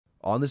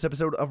On this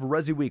episode of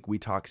ResiWeek, we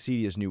talk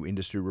CEDIA's new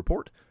industry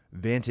report,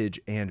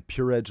 Vantage and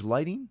Pure Edge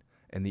lighting,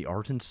 and the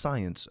art and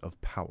science of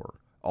power.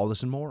 All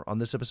this and more on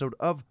this episode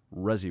of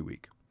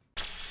ResiWeek.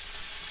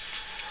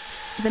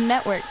 The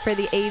network for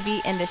the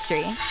AV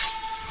industry.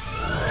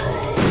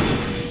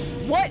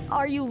 What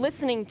are you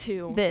listening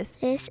to? This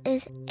is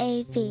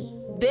AV.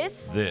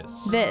 This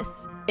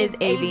is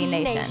AV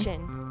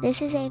Nation.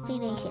 This is AV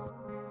Nation.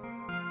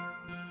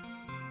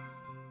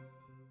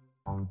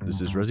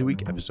 This is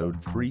ResiWeek, episode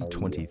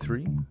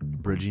 323,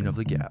 Bridging of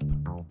the Gap.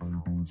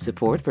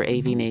 Support for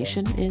AV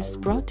Nation is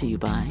brought to you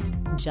by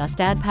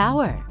Just Add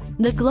Power,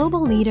 the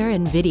global leader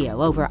in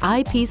video over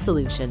IP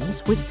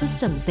solutions with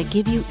systems that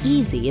give you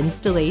easy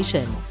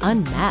installation,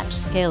 unmatched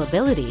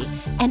scalability,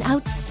 and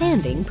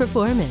outstanding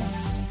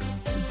performance.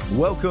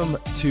 Welcome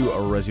to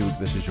ResiWeek.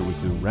 This is your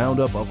weekly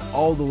roundup of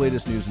all the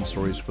latest news and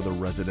stories for the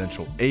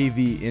residential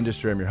AV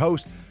industry. I'm your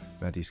host,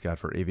 Matt D. Scott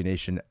for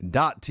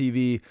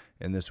AVNation.tv,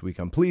 and this week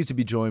I'm pleased to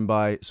be joined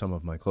by some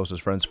of my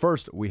closest friends.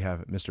 First, we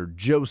have Mr.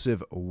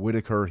 Joseph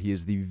Whitaker. He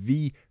is the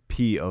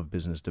VP of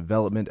Business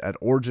Development at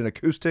Origin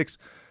Acoustics.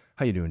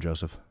 How you doing,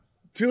 Joseph?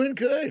 Doing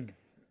good.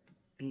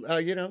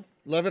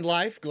 Loving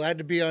life. Glad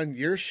to be on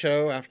your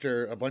show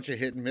after a bunch of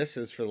hit and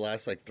misses for the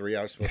last 3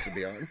 hours supposed to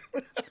be on.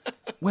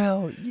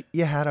 Well,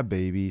 you had a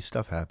baby.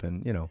 Stuff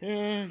happened,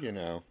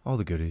 Yeah, all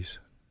the goodies.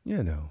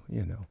 You know.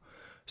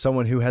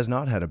 Someone who has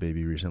not had a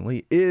baby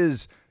recently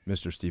is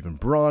Mr. Stephen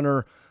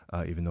Bronner,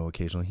 even though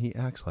occasionally he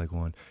acts like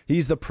one.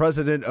 He's the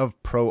president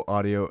of Pro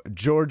Audio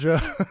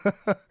Georgia.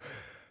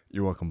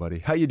 You're welcome, buddy.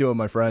 How you doing,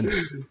 my friend?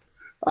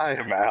 I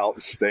am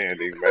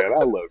outstanding, man.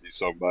 I love you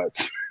so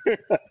much.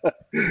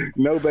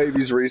 No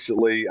babies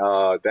recently.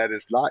 That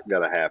is not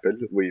going to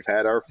happen. We've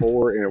had our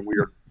 4 and we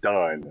are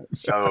done.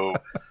 So,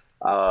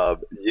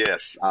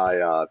 yes,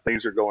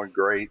 things are going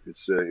great.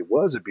 It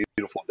was a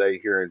beautiful day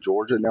here in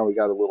Georgia. Now we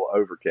got a little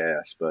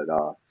overcast, but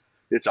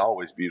it's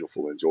always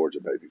beautiful in Georgia,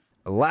 baby.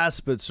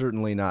 Last but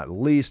certainly not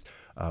least,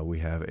 we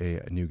have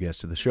a new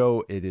guest to the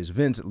show. It is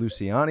Vince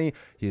Luciani.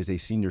 He is a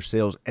senior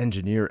sales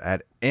engineer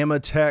at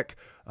Amatech.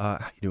 How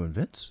you doing,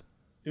 Vince?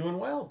 Doing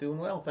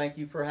well. Thank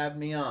you for having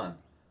me on.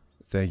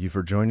 Thank you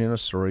for joining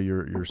us. Sorry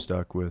you're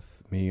stuck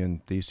with me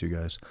and these two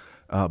guys.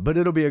 But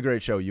it'll be a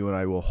great show. You and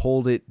I will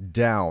hold it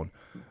down.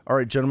 All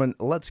right, gentlemen,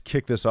 let's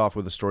kick this off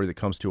with a story that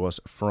comes to us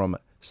from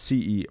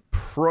CE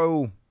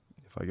Pro.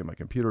 If I get my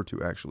computer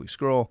to actually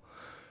scroll.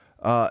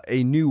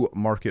 A new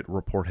market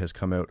report has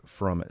come out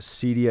from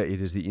CEDIA.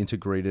 It is the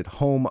Integrated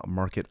Home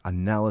Market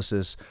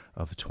Analysis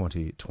of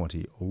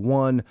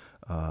 2021,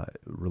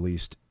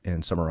 released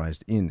and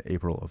summarized in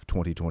April of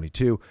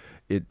 2022.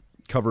 It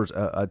covers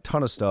a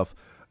ton of stuff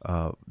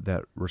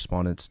that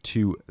respondents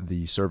to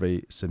the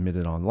survey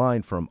submitted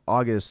online from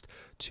August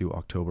to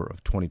October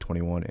of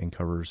 2021 and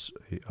covers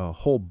a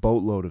whole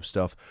boatload of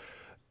stuff.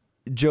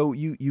 Joe,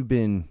 you've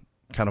been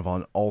kind of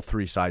on all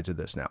three sides of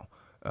this now.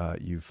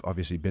 You've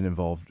obviously been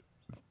involved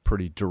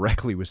pretty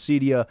directly with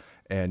CEDIA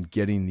and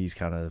getting these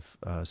kind of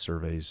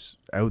surveys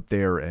out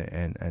there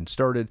and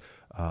started.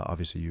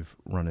 Obviously, you've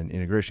run an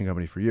integration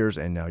company for years,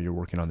 and now you're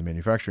working on the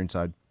manufacturing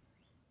side.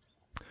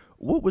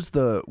 What's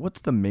the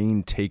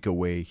main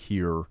takeaway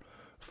here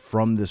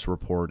from this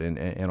report?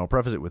 And I'll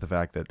preface it with the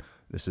fact that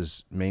this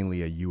is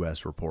mainly a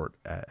U.S. report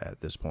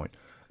at this point.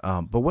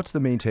 But what's the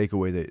main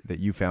takeaway that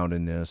you found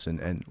in this,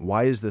 and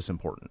why is this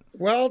important?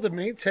 Well, the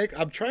main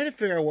I'm trying to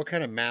figure out what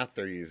kind of math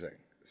they're using.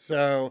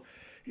 So,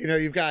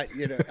 you've got,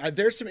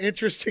 there's some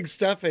interesting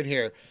stuff in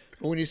here.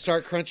 But when you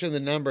start crunching the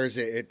numbers,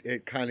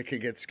 it kind of can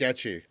get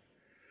sketchy.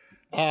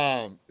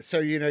 So,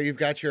 you've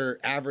got your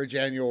average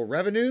annual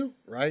revenue,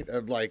 right,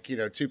 of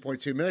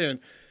 2.2 million,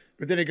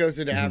 but then it goes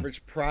into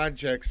average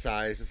project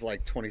size is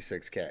like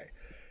 26K.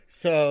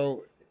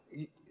 So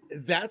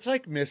that's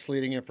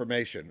misleading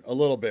information a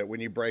little bit when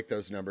you break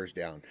those numbers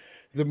down.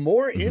 The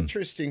more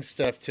interesting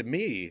stuff to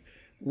me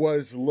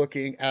was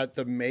looking at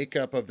the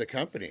makeup of the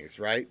companies,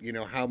 right?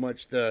 How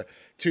much the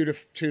 2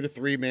 to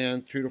 3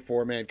 man, 2 to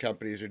 4 man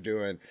companies are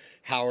doing.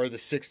 How are the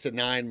 6 to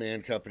 9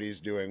 man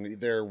companies doing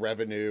their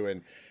revenue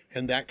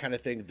and that kind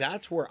of thing.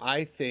 That's where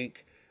I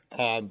think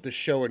the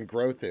show and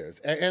growth is.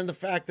 And the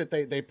fact that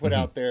they put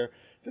out there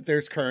that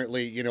there's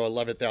currently,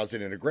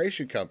 11,000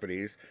 integration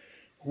companies.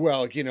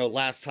 Well,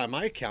 last time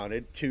I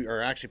counted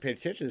or actually paid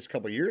attention to this a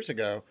couple of years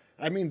ago,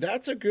 I mean,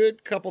 that's a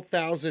good couple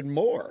thousand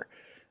more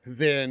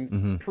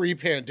than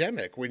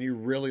pre-pandemic when you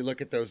really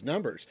look at those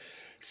numbers.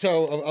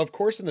 So, of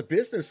course, in the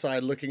business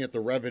side, looking at the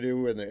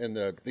revenue and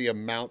the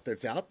amount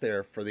that's out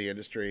there for the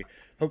industry,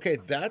 okay,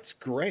 that's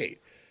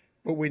great.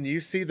 But when you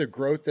see the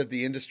growth of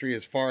the industry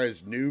as far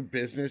as new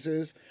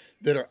businesses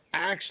that are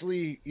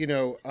actually,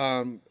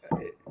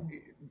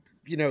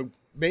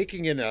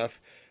 making enough,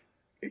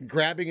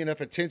 grabbing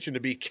enough attention to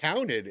be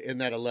counted in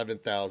that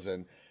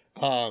 11,000,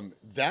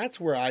 that's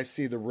where I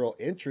see the real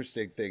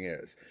interesting thing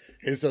is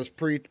those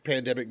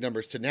pre-pandemic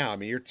numbers to now. I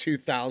mean, you're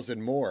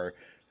 2,000 more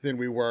than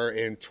we were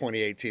in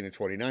 2018 and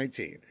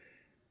 2019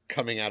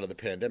 coming out of the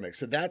pandemic.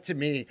 So that, to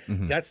me,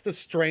 that's the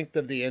strength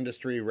of the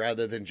industry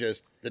rather than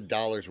just the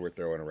dollars we're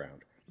throwing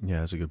around.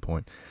 Yeah, that's a good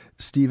point.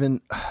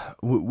 Stephen,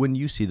 when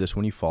you see this,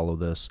 when you follow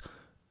this,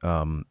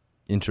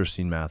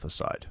 interesting math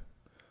aside,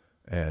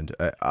 and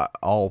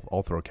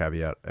I'll throw a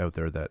caveat out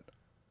there that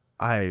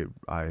I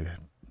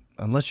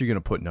unless you're going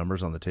to put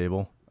numbers on the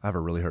table, I have a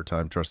really hard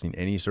time trusting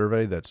any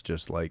survey that's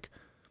just like,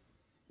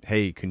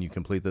 hey, can you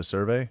complete this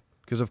survey?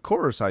 Because of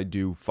course I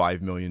do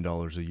 $5 million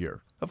a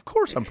year. Of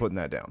course I'm putting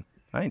that down.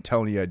 I ain't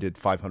telling you I did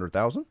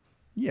 500,000.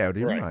 Yeah, out of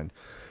your mind.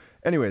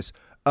 Anyways,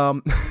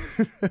 as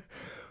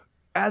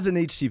an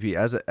HTP,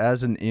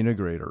 as an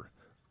integrator,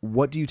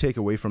 what do you take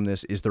away from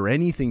this? Is there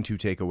anything to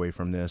take away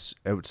from this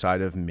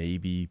outside of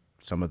maybe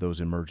some of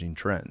those emerging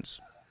trends?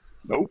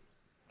 Nope.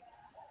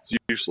 It's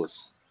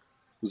useless.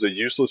 It was a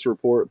useless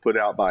report put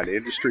out by an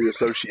industry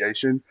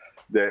association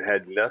that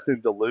had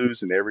nothing to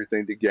lose and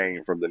everything to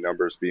gain from the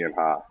numbers being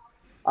high.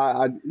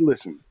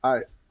 Listen,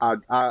 I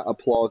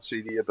applaud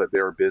CEDIA, but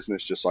they're a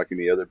business just like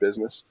any other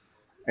business.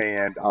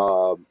 And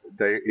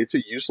it's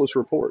a useless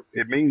report.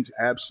 It means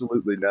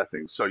absolutely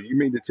nothing. So you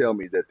mean to tell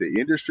me that the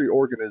industry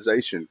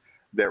organization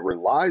that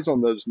relies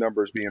on those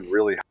numbers being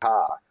really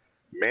high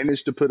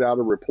managed to put out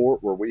a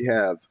report where we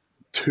have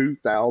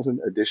 2,000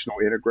 additional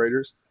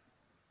integrators?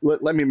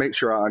 Let me make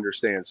sure I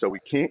understand. So we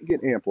can't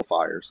get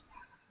amplifiers.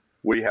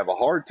 We have a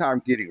hard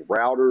time getting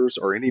routers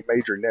or any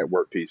major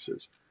network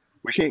pieces.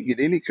 We can't get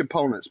any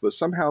components, but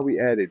somehow we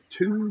added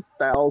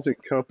 2,000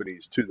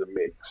 companies to the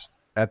mix.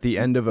 At the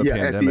end of a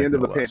pandemic. At the end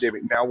of a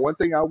pandemic. Now, one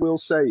thing I will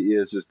say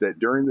is that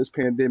during this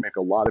pandemic,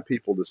 a lot of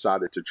people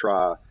decided to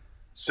try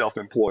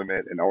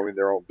self-employment and owning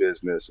their own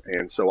business.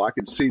 And so I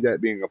can see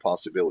that being a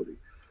possibility.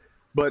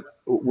 But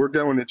we're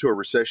going into a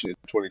recession in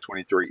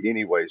 2023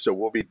 anyway, so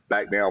we'll be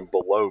back down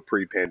below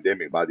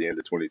pre-pandemic by the end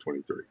of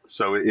 2023.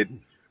 So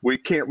we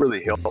can't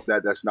really help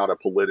that. That's not a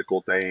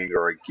political thing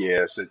or a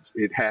guess.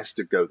 It has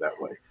to go that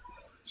way.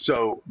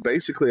 So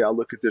basically, I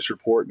look at this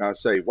report and I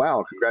say,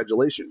 wow,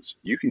 congratulations.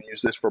 You can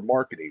use this for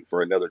marketing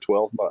for another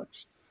 12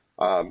 months.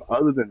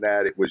 Other than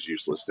that, it was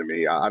useless to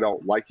me. I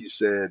don't, like you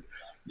said,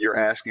 you're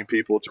asking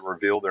people to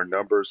reveal their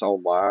numbers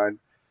online.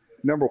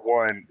 Number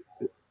one,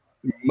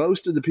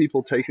 most of the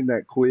people taking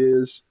that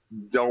quiz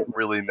don't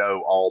really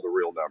know all the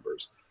real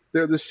numbers.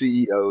 They're the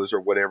CEOs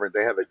or whatever.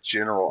 They have a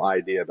general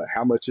idea, but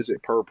how much is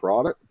it per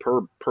product,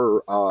 per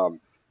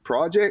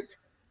project?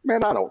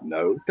 Man, I don't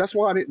know. That's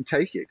why I didn't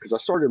take it, because I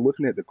started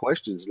looking at the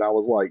questions and I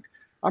was like,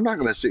 I'm not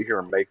going to sit here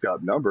and make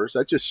up numbers.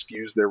 That just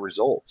skews their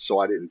results. So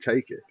I didn't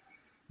take it.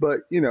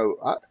 But,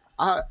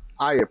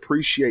 I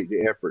appreciate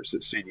the efforts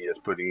that CEDIA is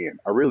putting in.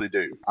 I really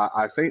do.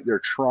 I think they're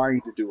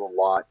trying to do a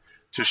lot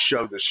to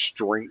show the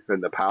strength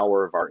and the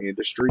power of our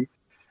industry.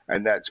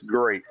 And that's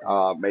great.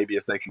 Maybe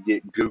if they could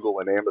get Google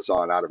and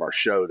Amazon out of our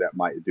show, that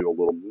might do a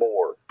little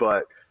more.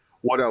 But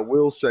what I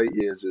will say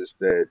is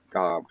that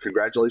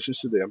congratulations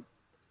to them.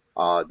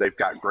 They've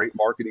got great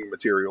marketing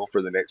material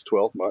for the next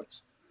 12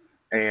 months.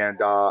 And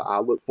I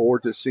look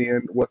forward to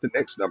seeing what the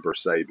next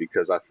numbers say,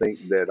 because I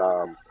think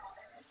that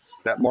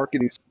that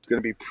marketing is going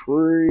to be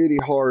pretty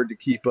hard to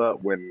keep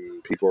up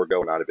when people are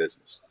going out of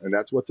business. And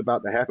that's what's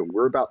about to happen.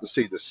 We're about to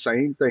see the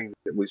same thing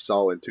that we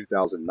saw in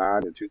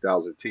 2009 and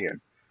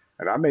 2010.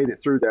 And I made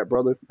it through that,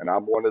 brother. And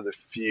I'm one of the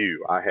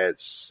few. I had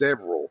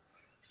several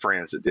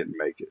friends that didn't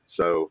make it.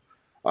 So,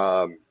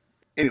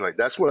 anyway,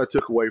 that's what I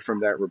took away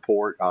from that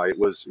report. It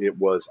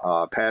was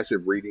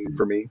passive reading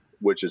for me,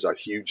 which is a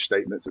huge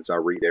statement since I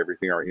read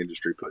everything our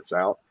industry puts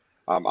out.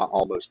 I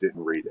almost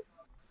didn't read it,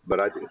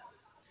 but I did.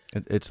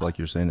 It's like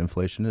you're saying,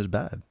 inflation is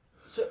bad.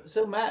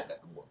 So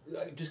Matt,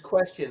 just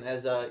question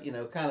as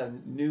kind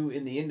of new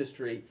in the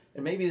industry,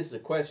 and maybe this is a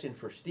question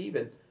for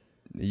Stephen.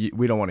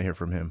 We don't want to hear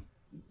from him.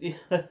 Is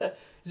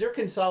there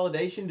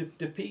consolidation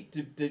to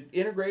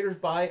integrators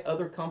buy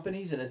other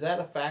companies, and is that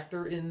a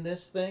factor in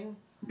this thing?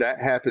 That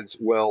happens.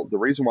 Well, the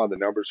reason why the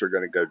numbers are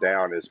going to go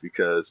down is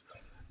because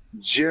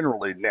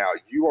generally now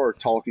you are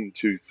talking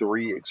to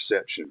 3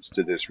 exceptions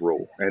to this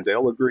rule, and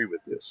they'll agree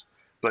with this.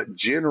 But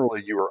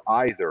generally, you are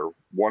either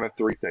one of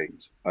 3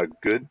 things: a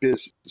good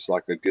business,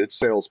 like a good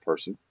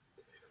salesperson,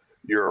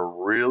 you're a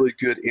really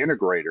good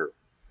integrator,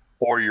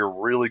 or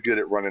you're really good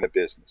at running a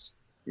business.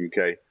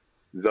 Okay?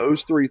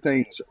 Those 3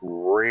 things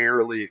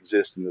rarely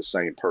exist in the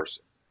same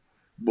person.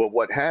 But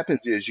what happens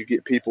is you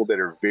get people that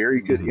are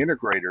very good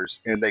integrators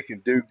and they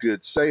can do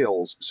good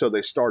sales. So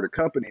they start a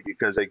company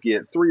because they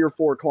get 3 or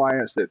 4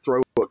 clients that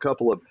throw a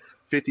couple of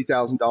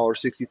 $50,000,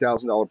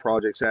 $60,000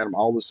 projects at them.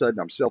 All of a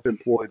sudden, I'm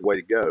self-employed, way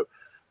to go.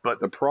 But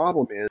the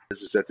problem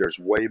is that there's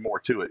way more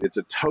to it. It's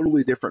a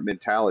totally different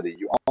mentality.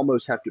 You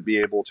almost have to be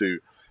able to,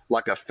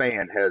 like a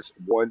fan has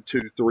 1,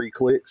 2, 3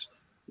 clicks.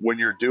 When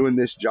you're doing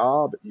this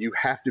job, you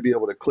have to be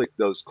able to click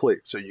those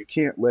clicks. So you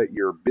can't let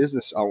your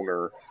business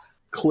owner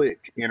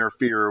click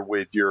interfere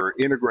with your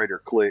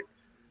integrator click.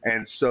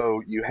 And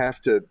so you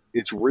have to,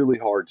 it's really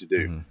hard to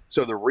do.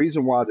 So the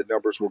reason why the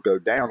numbers will go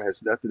down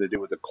has nothing to do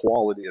with the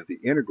quality of the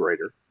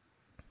integrator.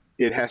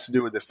 It has to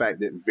do with the fact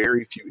that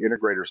very few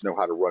integrators know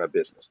how to run a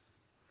business.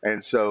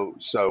 And so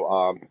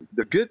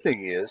the good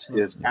thing is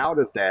out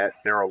of that,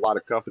 there are a lot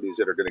of companies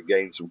that are going to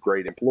gain some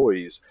great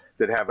employees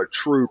that have a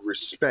true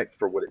respect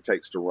for what it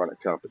takes to run a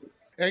company.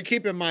 And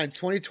keep in mind,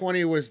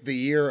 2020 was the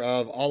year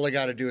of all I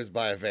got to do is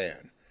buy a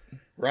van,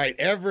 right?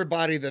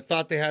 Everybody that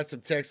thought they had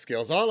some tech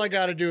skills, all I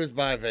got to do is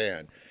buy a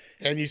van.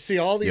 And you see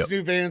all these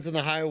new vans on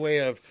the highway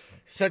of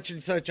such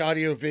and such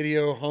audio,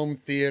 video, home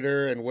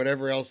theater, and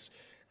whatever else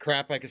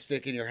crap I could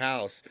stick in your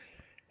house.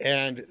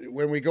 And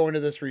when we go into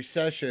this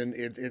recession,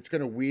 it's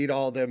going to weed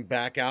all them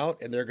back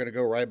out, and they're going to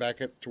go right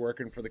back up to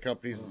working for the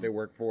companies that they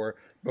worked for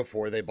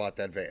before they bought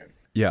that van.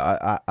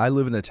 Yeah, I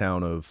live in a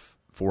town of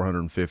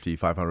 450,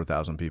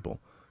 500,000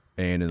 people.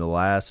 And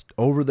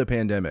over the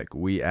pandemic,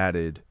 we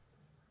added,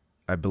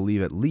 I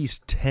believe, at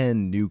least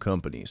 10 new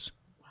companies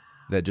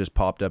that just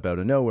popped up out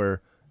of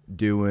nowhere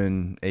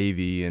doing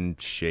AV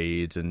and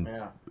shades and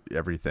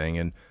everything.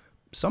 And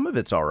some of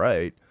it's all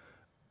right.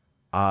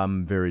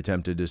 I'm very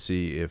tempted to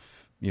see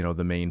if,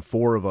 the main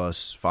 5 of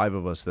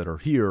us that are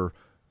here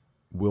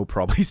will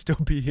probably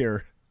still be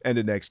here end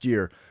of next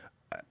year.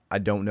 I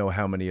don't know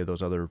how many of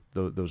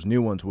those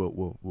new ones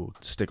will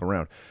stick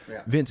around.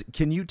 Yeah. Vince,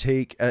 can you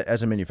take,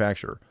 as a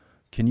manufacturer,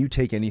 can you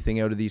take anything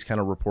out of these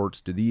kind of reports?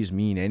 Do these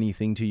mean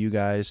anything to you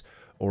guys?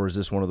 Or is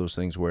this one of those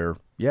things where,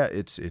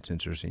 it's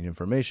interesting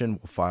information,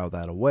 we'll file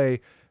that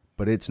away,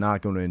 but it's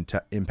not going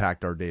to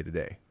impact our day to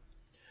day?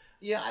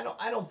 Yeah,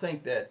 I don't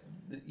think that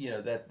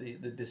that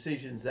the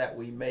decisions that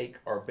we make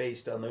are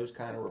based on those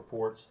kind of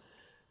reports.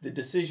 The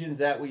decisions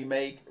that we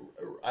make,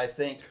 I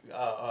think,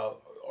 are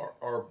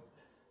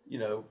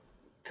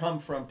come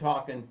from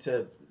talking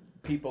to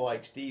people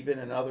like Steven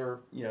and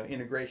other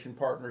integration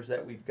partners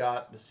that we've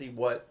got to see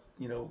what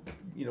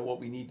what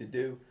we need to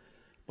do.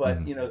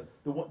 But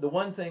the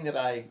one thing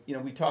that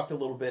we talked a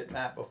little bit,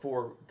 Matt,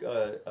 before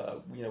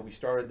we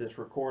started this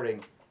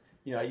recording.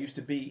 I used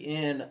to be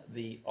in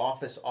the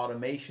office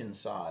automation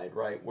side,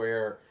 right,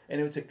 and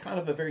it was a kind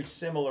of a very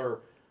similar,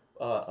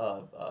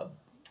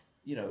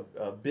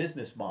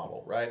 business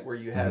model, right, where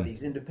you have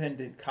these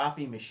independent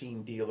copy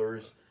machine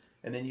dealers,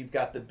 and then you've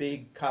got the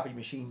big copy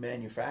machine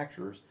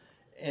manufacturers,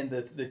 and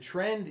the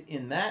trend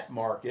in that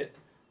market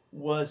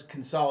was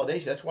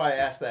consolidation. That's why I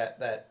asked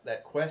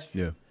that question.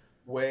 Yeah.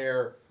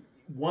 Where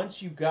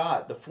once you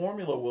got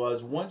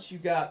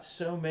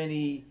so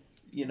many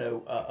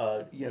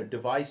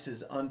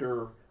devices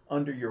under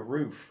your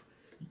roof,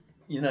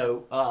 you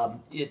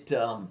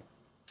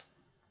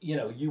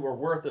were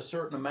worth a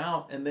certain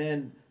amount, and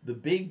then the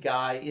big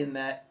guy in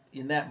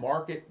that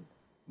market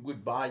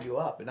would buy you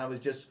up. And I was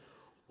just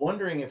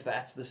wondering if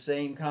that's the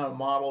same kind of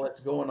model that's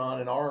going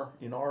on in our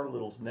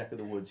little neck of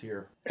the woods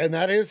here. And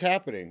that is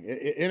happening.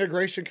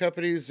 Integration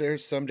companies,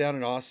 there's some down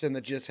in Austin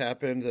that just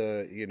happened.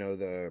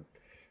 The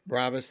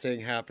Bravas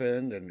thing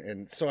happened,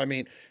 and so I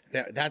mean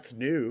that's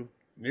new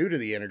to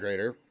the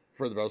integrator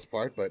for the most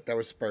part, but that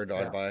was spurred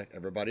on by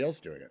everybody else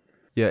doing it.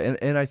 Yeah,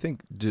 and I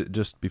think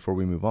just before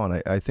we move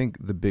on, I think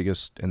the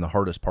biggest and the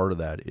hardest part of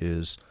that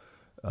is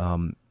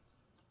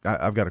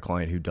I've got a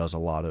client who does a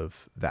lot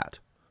of that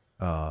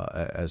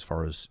as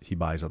far as he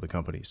buys other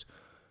companies.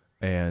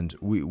 And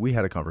we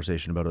had a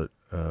conversation about it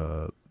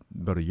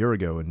about a year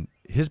ago, and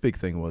his big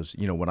thing was,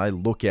 when I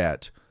look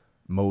at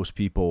most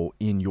people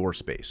in your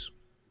space,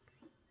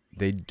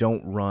 they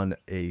don't run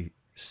a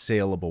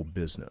saleable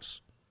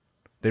business.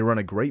 They run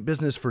a great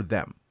business for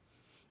them,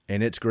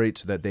 and it's great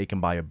so that they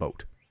can buy a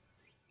boat.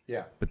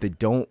 Yeah. But they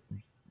don't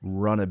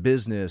run a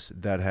business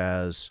that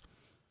has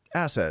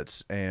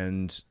assets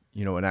and,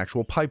 an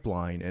actual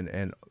pipeline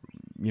and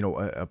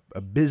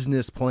a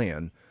business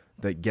plan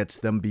that gets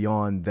them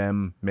beyond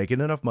them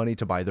making enough money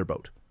to buy their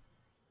boat.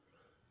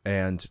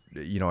 And,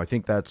 I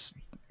think that's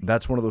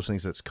one of those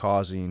things that's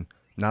causing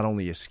not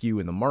only a skew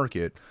in the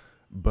market,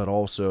 but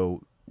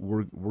also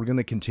we're going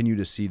to continue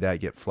to see that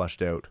get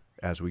fleshed out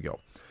as we go.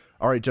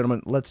 All right,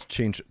 gentlemen, let's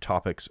change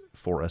topics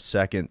for a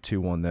second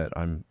to one that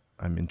I'm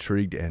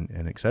intrigued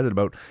and excited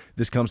about.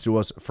 This comes to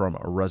us from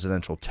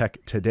Residential Tech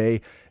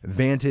Today.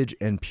 Vantage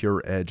and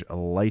Pure Edge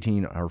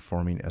Lighting are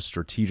forming a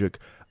strategic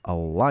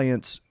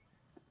alliance.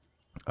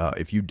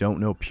 If you don't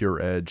know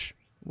Pure Edge,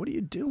 what are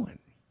you doing?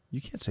 You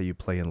can't say you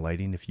play in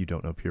lighting if you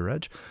don't know Pure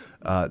Edge.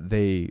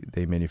 They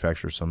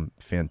manufacture some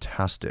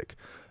fantastic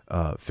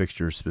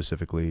fixtures,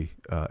 specifically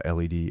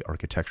LED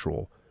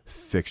architectural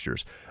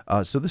fixtures.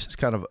 So this is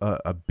kind of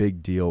a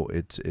big deal.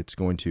 It's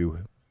going to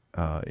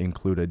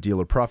include a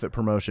dealer profit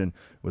promotion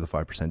with a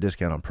 5%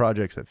 discount on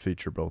projects that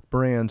feature both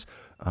brands,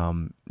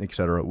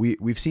 etc.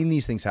 We've seen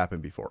these things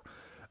happen before.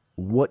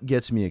 What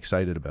gets me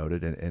excited about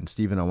it, and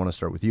Stephen, I want to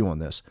start with you on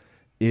this,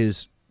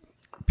 is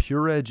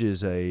Pure Edge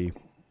is a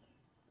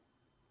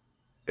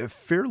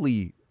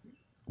fairly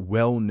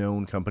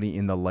well-known company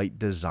in the light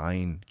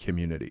design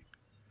community.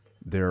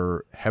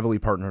 They're heavily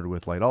partnered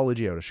with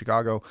Lightology out of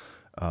Chicago.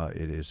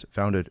 It is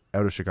founded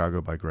out of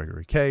Chicago by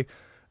Gregory Kay.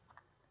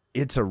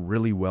 It's a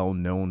really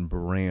well-known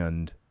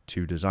brand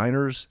to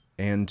designers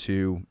and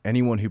to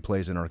anyone who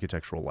plays in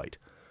architectural light.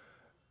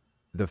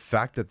 the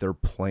fact that they're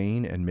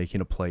playing and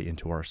making a play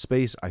into our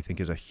space, I think,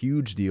 is a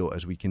huge deal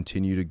as we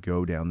continue to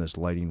go down this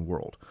lighting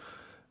world.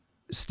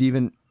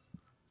 Stephen,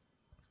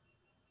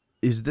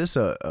 is this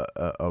am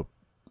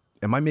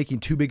I making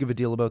too big of a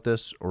deal about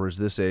this, or is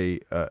this a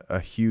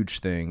huge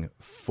thing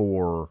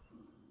for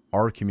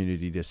our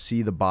community to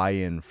see the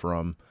buy-in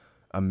from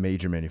a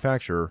major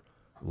manufacturer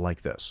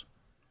like this?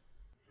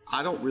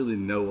 I don't really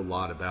know a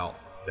lot about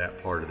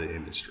that part of the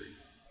industry.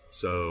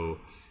 So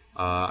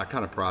I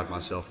kind of pride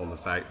myself on the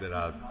fact that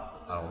I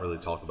don't really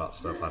talk about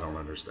stuff I don't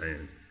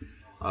understand.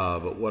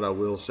 But what I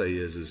will say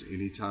is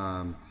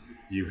anytime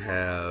you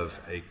have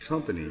a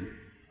company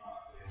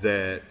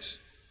that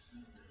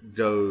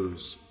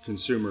goes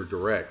consumer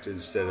direct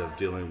instead of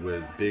dealing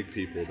with big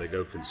people, they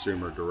go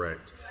consumer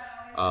direct.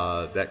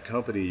 That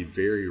company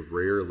very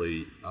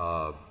rarely,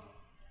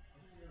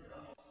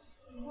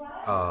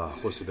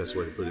 what's the best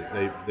way to put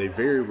it? They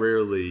very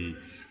rarely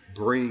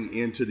bring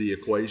into the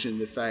equation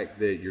the fact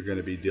that you're going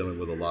to be dealing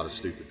with a lot of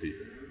stupid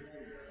people.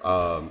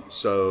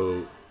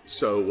 So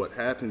what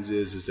happens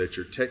is that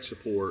your tech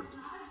support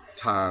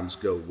times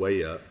go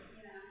way up.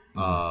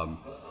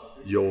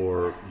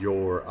 Your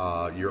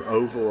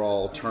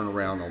overall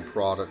turnaround on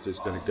product is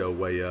going to go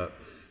way up.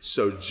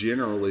 So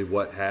generally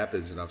what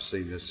happens, and I've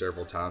seen this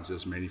several times,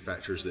 is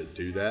manufacturers that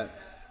do that,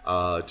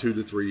 2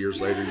 to 3 years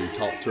later, you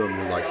talk to them,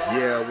 and they're like,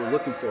 yeah, we're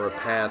looking for a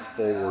path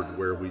forward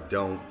where we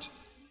don't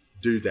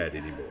do that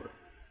anymore.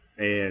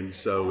 And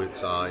so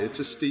it's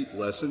a steep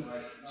lesson.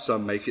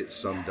 Some make it,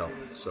 some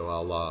don't. So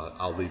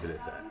I'll leave it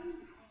at that.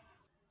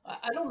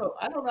 I don't know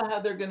how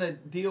they're going to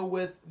deal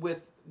with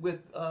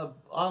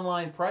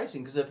online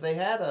pricing, because if they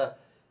had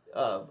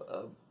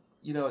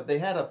they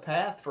had a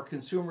path for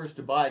consumers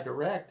to buy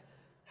direct,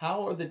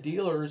 how are the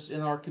dealers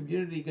in our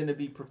community going to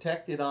be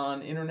protected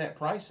on internet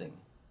pricing?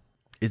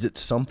 Is it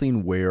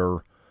something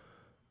where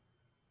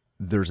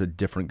there's a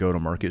different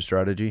go-to-market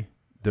strategy?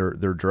 Their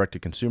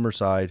direct-to-consumer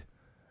side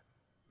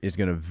is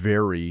going to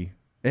vary,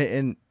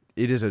 and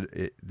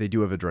they do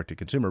have a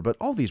direct-to-consumer, but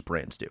all these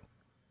brands do.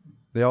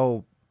 They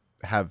all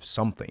have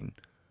something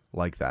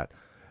like that.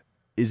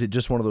 Is it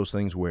just one of those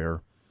things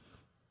where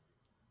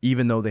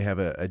even though they have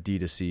a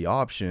D2C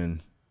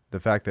option, the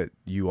fact that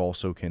you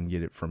also can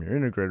get it from your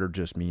integrator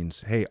just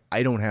means, hey,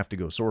 I don't have to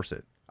go source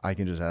it. I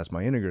can just ask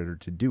my integrator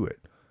to do it.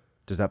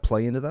 Does that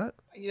play into that?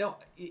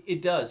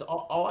 It does.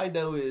 All I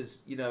know is,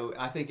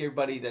 I think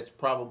everybody that's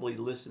probably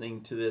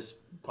listening to this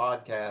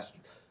podcast,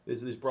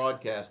 this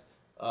broadcast,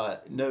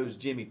 knows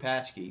Jimmy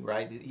Patchke,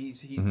 right?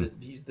 He's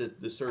the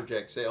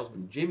Surgex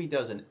salesman. Jimmy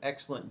does an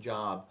excellent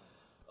job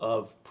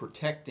of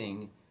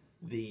protecting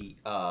the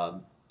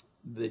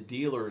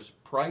dealer's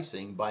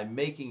pricing by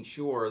making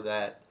sure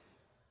that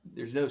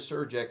there's no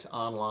Surgex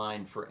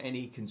online for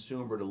any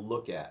consumer to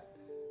look at,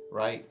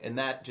 right? And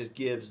that just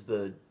gives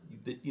the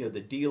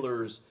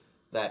dealers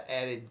that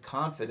added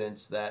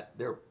confidence that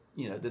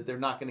they're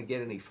not going to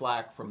get any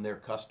flack from their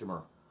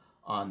customer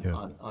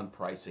on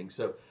pricing.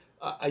 So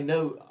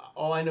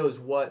all I know is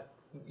what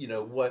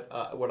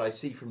I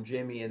see from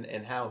Jimmy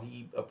and how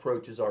he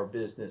approaches our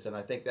business, and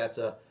I think that's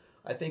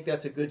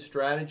a good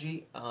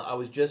strategy. I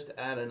was just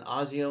at an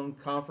ASEAN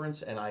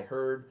conference, and I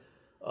heard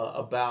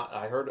a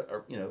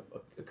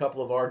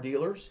couple of our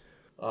dealers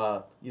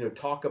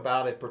talk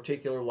about a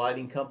particular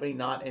lighting company,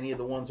 not any of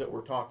the ones that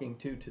we're talking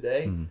to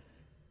today,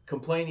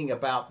 complaining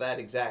about that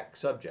exact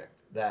subject,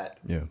 that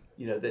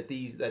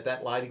that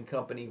lighting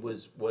company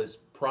was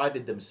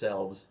prided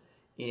themselves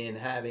in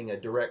having a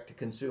direct to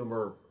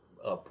consumer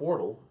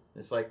portal.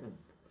 It's like,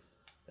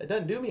 it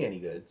doesn't do me any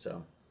good.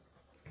 So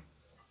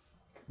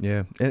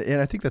yeah,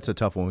 and I think that's a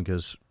tough one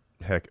because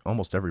heck,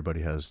 almost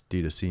everybody has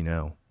D2C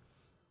now.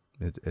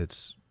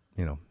 It's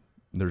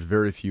there's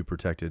very few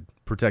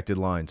protected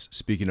lines.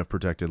 Speaking of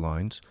protected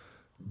lines,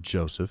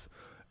 Joseph,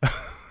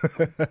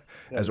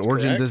 as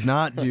Origin does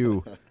not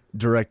do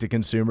direct to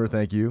consumer.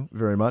 Thank you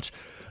very much,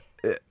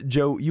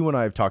 Joe. You and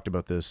I have talked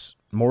about this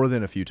more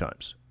than a few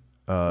times.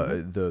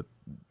 The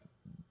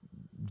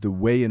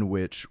way in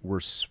which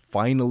we're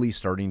finally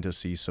starting to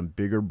see some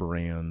bigger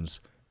brands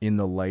in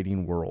the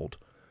lighting world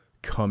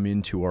come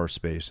into our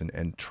space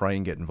and try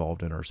and get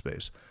involved in our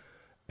space.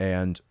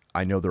 And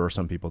I know there are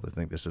some people that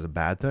think this is a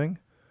bad thing.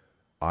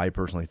 I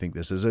personally think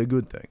this is a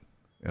good thing.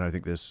 And I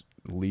think this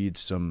leads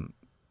some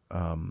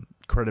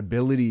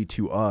credibility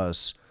to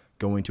us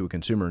going to a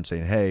consumer and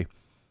saying, hey,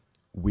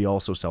 we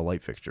also sell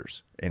light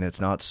fixtures. And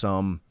it's not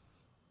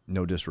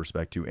no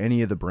disrespect to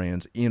any of the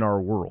brands in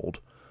our world,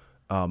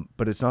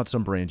 but it's not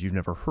some brands you've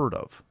never heard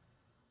of.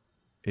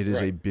 It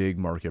is a big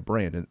market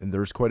brand, and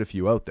there's quite a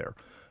few out there.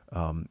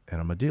 And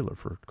I'm a dealer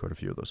for quite a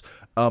few of those.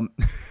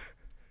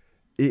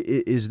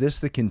 Is this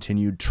the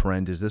continued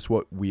trend? Is this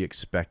what we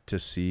expect to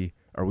see?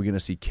 Are we going to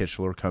see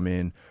Kichler come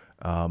in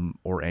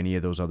or any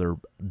of those other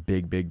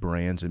big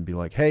brands and be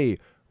like, hey,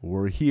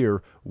 we're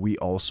here. We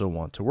also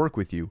want to work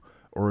with you.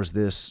 Or is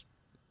this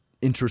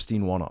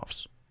interesting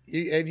one-offs?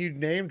 And you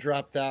name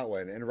dropped that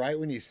one. And right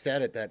when you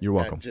said it, You're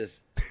welcome. that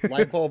just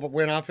light bulb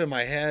went off in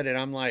my head. And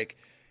I'm like,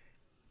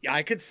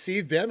 I could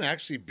see them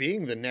actually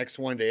being the next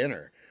one to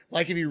enter.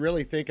 Like if you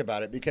really think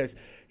about it, because,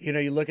 you know,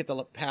 you look at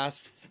the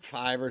past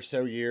 5 or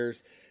so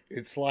years,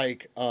 it's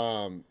like,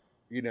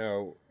 you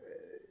know,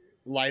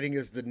 lighting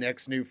is the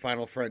next new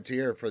final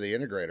frontier for the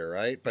integrator,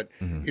 right? But,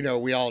 you know,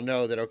 we all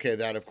know that, okay,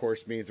 that of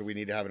course means that we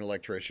need to have an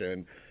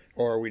electrician,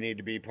 or we need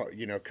to be,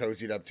 you know,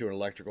 cozied up to an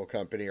electrical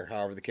company, or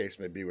however the case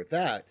may be with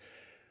that.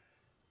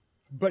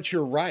 But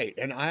you're right.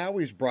 And I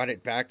always brought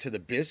it back to the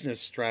business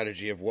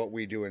strategy of what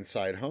we do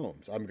inside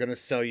homes. I'm going to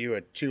sell you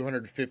a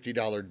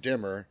 $250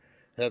 dimmer.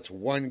 That's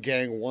one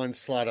gang, one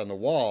slot on the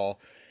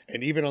wall.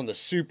 And even on the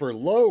super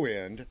low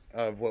end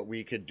of what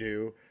we could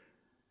do,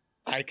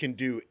 I can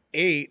do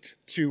 8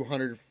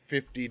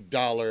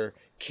 $250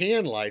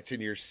 can lights in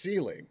your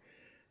ceiling.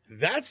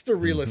 That's the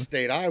real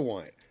estate I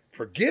want.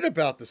 Forget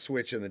about the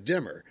switch and the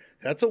dimmer.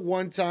 That's a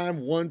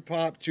one-time, one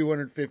pop,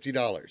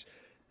 $250.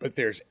 But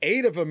there's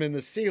 8 of them in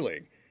the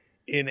ceiling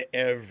in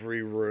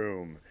every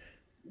room.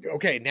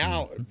 Okay,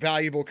 now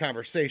valuable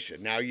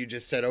conversation. Now you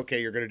just said,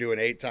 okay, you're going to do an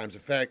 8 times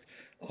effect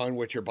on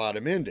what your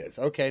bottom end is.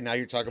 Okay, now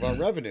you're talking about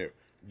revenue.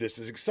 This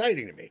is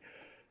exciting to me.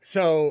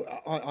 So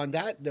on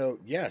that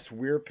note, yes,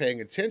 we're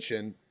paying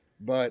attention.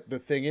 But the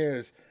thing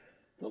is,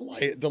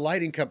 the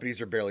lighting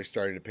companies are barely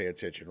starting to pay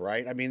attention,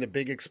 right? I mean, the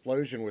big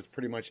explosion was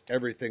pretty much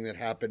everything that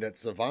happened at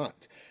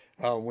Savant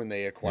when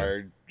they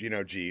acquired, you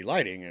know, GE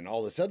Lighting and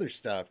all this other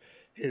stuff.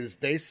 Is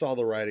they saw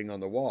the writing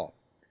on the wall.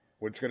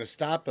 What's going to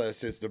stop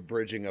us is the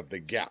bridging of the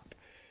gap.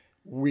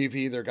 We've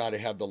either got to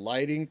have the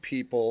lighting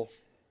people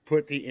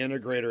put the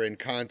integrator in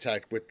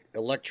contact with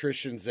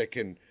electricians that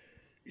can,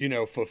 you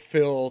know,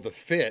 fulfill the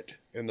fit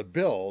and the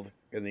build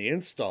and the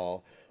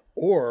install,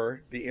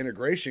 or the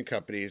integration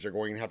companies are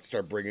going to have to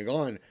start bringing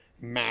on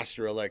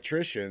master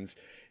electricians,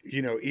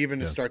 you know, even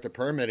to start the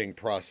permitting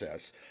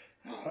process.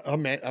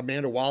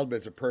 Amanda Wildman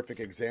is a perfect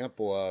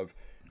example of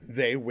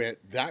they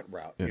went that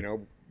route, you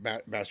know,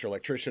 master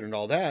electrician and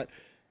all that.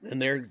 And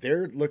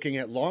they're looking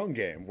at long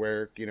game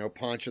where, you know,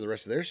 Ponch and the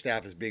rest of their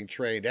staff is being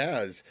trained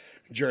as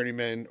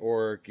journeyman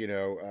or, you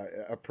know,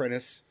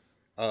 apprentice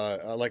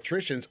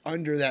electricians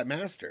under that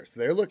master.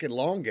 So they're looking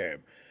long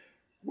game,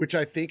 which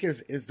I think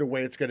is the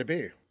way it's going to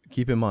be.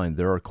 Keep in mind,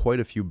 there are quite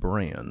a few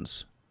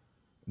brands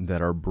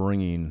that are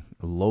bringing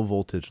low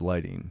voltage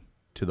lighting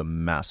to the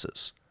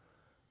masses.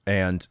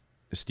 And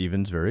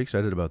Steven's very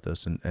excited about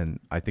this.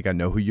 And I think I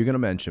know who you're going to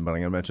mention, but I'm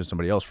going to mention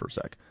somebody else for a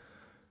sec.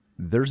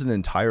 There's an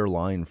entire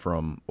line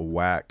from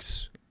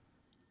Wax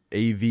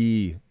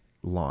AV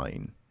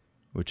line,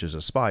 which is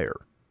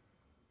Aspire,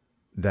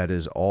 that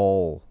is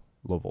all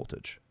low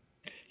voltage.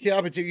 Yeah,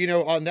 but you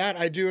know, on that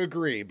I do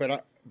agree,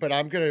 but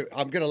I'm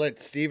gonna let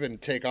Steven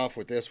take off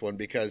with this one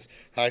because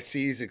I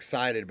see he's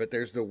excited. But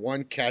there's the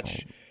one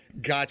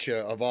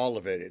gotcha of all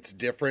of it. It's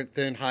different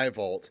than high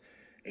volt.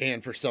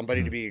 And for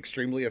somebody to be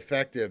extremely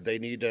effective, they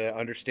need to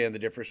understand the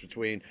difference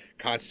between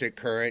constant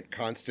current,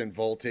 constant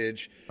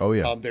voltage. Oh,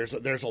 yeah.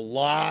 There's a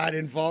lot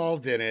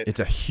involved in it. It's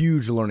a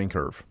huge learning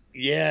curve.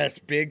 Yes,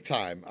 big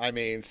time. I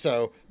mean,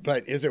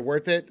 but is it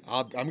worth it?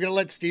 I'm going to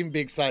let Steven be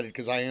excited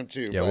because I am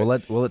too. Yeah,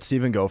 but... we'll let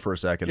Steven go for a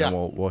second, then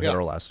we'll hit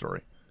our last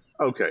story.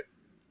 Okay.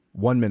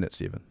 1 minute,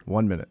 Steven.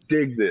 1 minute.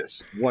 Dig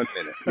this. 1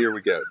 minute. Here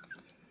we go.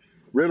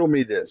 Riddle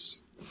me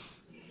this.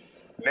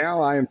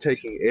 Now I am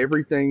taking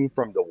everything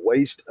from the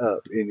waist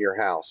up in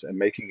your house and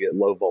making it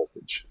low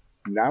voltage.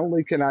 Not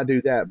only can I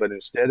do that, but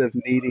instead of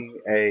needing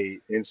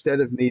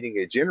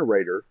a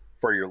generator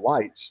for your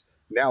lights,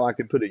 now I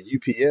can put a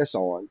UPS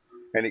on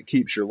and it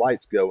keeps your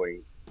lights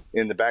going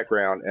in the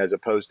background as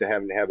opposed to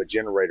having to have a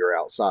generator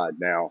outside.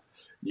 Now,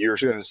 you're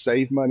going to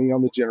save money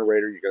on the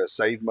generator. You're going to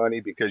save money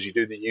because you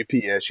do the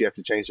UPS. You have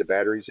to change the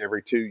batteries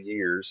every 2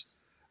 years,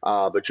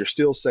 but you're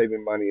still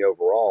saving money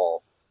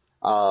overall.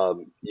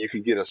 You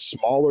can get a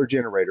smaller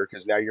generator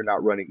because now you're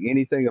not running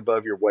anything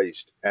above your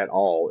waist at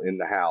all in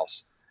the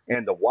house.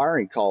 And the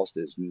wiring cost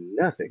is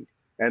nothing.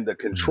 And the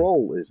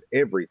control is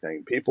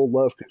everything. People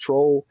love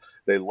control.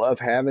 They love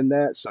having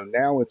that. So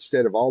now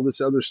instead of all this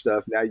other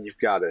stuff, now you've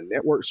got a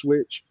network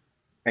switch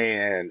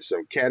and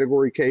some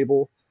category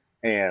cable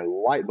and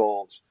light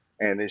bulbs.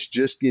 And it's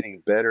just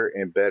getting better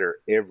and better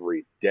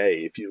every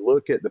day. If you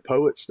look at the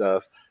Poet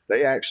stuff,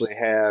 they actually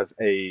have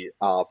a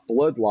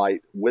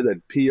floodlight with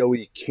a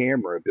PoE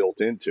camera built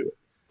into it.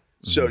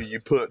 So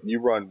you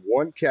run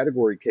one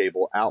category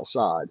cable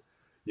outside.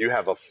 You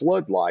have a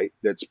floodlight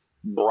that's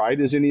bright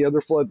as any other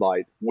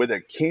floodlight with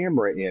a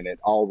camera in it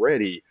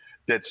already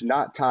that's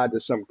not tied to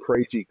some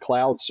crazy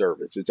cloud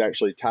service. It's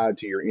actually tied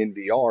to your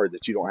NVR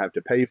that you don't have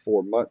to pay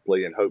for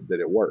monthly and hope that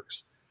it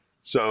works.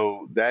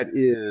 So that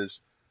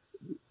is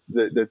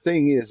the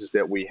thing is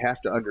that we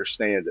have to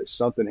understand that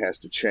something has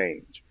to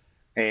change.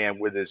 And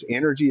with as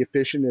energy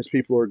efficient as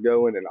people are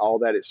going and all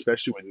that,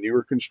 especially with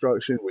newer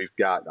construction, we've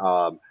got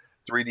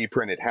 3D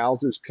printed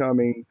houses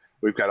coming.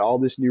 We've got all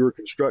this newer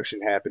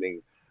construction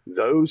happening.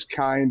 Those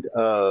kind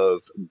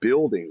of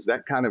buildings,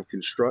 that kind of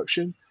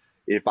construction,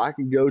 if I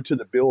can go to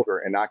the builder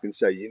and I can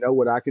say, you know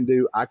what I can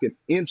do? I can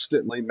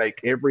instantly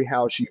make every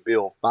house you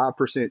build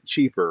 5%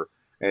 cheaper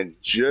and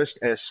just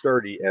as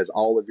sturdy as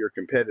all of your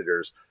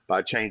competitors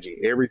by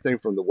changing everything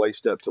from the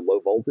waist up to low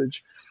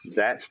voltage.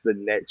 That's the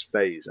next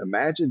phase.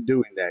 Imagine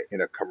doing that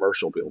in a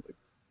commercial building.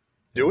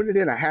 Doing it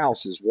in a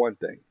house is one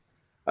thing.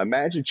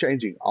 Imagine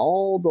changing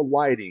all the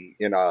lighting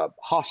in a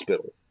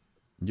hospital.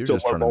 You're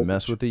just trying to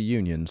mess with the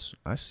unions.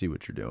 I see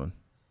what you're doing.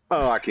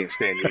 Oh, I can't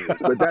stand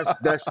unions, but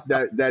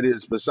that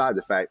is beside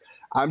the fact.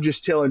 I'm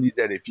just telling you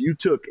that if you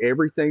took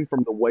everything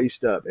from the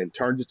waist up and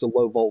turned it to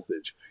low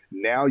voltage,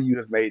 now you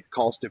have made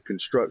cost of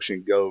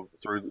construction go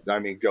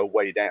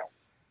way down.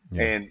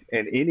 Yeah. And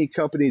any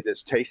company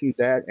that's taking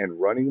that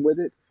and running with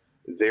it,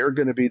 they're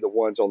going to be the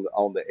ones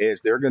on the edge.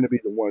 They're going to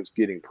be the ones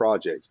getting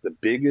projects. The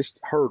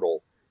biggest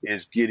hurdle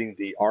is getting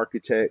the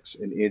architects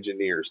and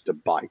engineers to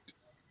bite.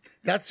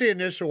 That's the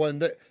initial one.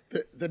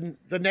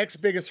 The next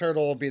biggest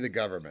hurdle will be the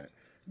government,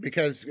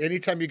 because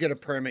anytime you get a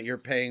permit, you're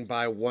paying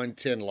by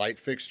 110 light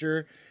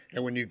fixture.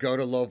 And when you go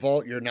to low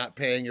volt, you're not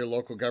paying your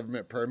local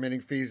government permitting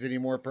fees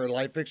anymore per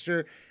light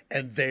fixture.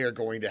 And they are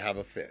going to have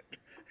a fit.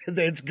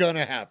 It's going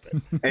to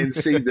happen. And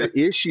see, the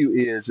issue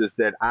is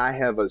that I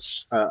have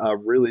a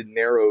really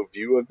narrow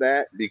view of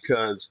that,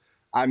 because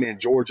I'm in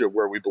Georgia,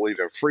 where we believe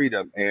in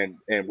freedom and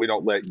we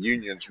don't let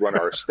unions run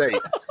our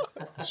state.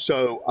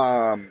 So,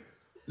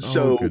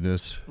 oh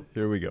goodness,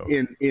 here we go.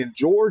 In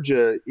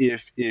Georgia,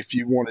 if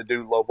you want to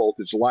do low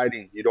voltage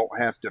lighting, you don't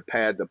have to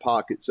pad the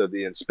pockets of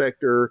the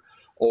inspector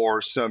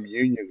or some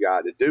union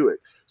guy to do it.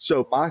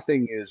 So my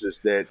thing is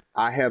that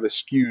I have a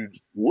skewed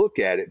look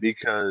at it,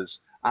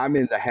 because I'm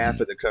in the half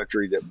of the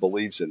country that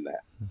believes in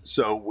that.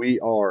 So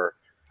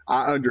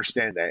I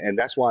understand that. And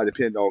that's why I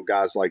depend on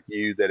guys like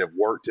you that have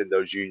worked in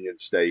those union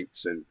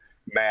states, and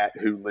Matt,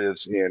 who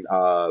lives in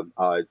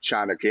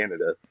China,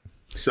 Canada.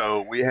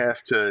 So we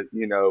have to,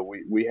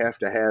 we have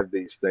to have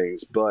these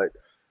things. But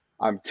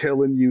I'm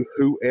telling you,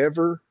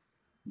 whoever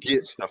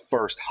gets the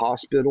first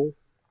hospital,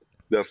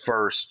 the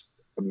first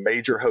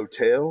major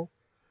hotel,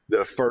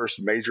 the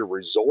first major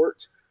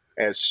resort,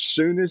 as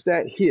soon as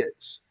that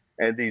hits,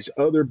 and these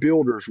other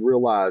builders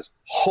realize,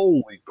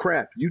 holy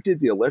crap, you did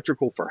the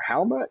electrical for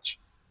how much?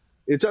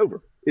 It's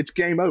over. It's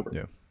game over.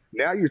 Yeah.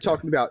 Now you're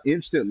talking about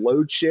instant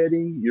load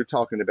shedding. You're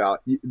talking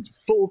about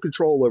full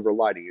control over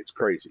lighting. It's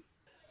crazy.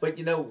 But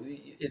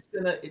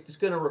it's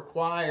gonna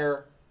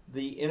require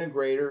the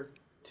integrator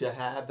to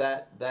have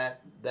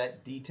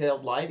that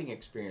detailed lighting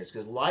experience,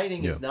 because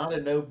lighting is not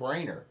a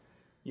no-brainer.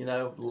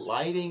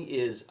 Lighting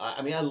is.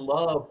 I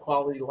love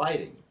quality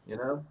lighting.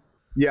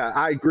 Yeah,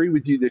 I agree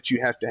with you that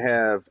you have to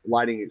have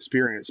lighting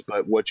experience,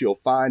 but what you'll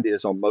find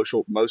is on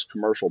most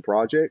commercial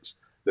projects,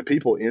 the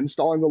people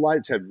installing the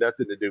lights have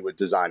nothing to do with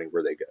designing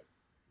where they go.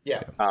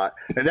 Yeah.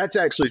 And that's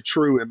actually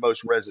true in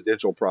most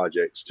residential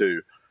projects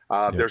too.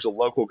 There's a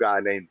local guy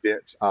named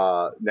Vince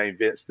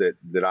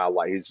that I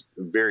like. He's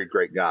a very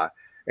great guy,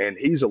 and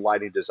he's a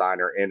lighting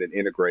designer and an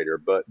integrator.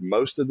 But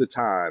most of the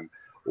time,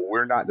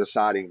 we're not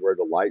deciding where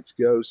the lights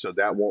go, so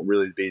that won't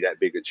really be that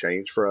big a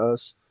change for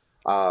us.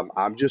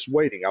 I'm just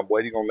waiting. I'm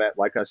waiting on that.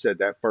 Like I said,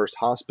 that first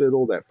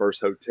hospital, that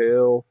first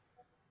hotel,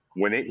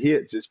 when it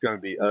hits, it's going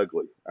to be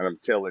ugly. And I'm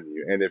telling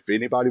you. And if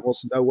anybody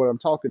wants to know what I'm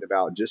talking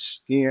about,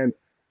 just scan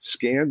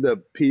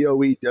the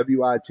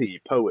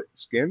POEWIT,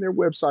 scan their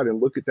website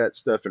and look at that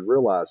stuff and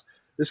realize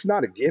this is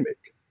not a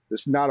gimmick.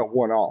 This is not a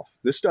one-off.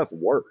 This stuff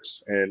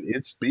works, and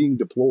it's being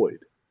deployed.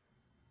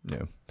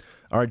 Yeah.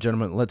 All right,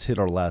 gentlemen, let's hit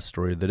our last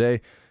story of the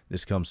day.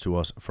 This comes to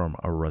us from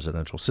our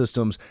Residential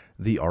Systems,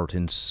 The Art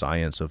and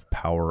Science of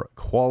Power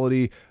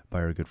Quality,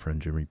 by our good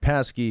friend Jimmy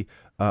Paskey.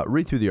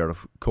 Read through the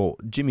article.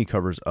 Jimmy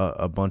covers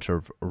a bunch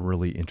of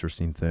really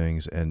interesting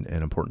things and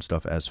important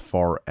stuff as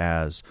far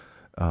as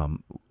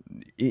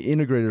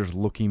integrators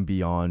looking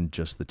beyond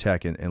just the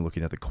tech and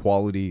looking at the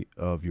quality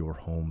of your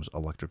home's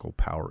electrical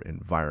power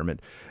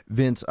environment.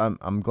 Vince,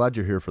 I'm glad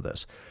you're here for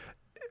this.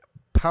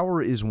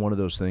 Power is one of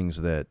those things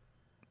that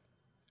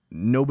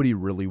nobody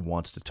really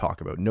wants to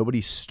talk about. Nobody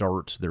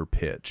starts their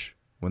pitch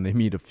when they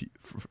meet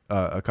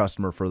a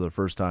customer for the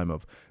first time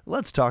of,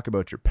 let's talk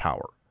about your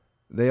power.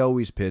 They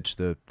always pitch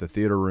the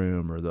theater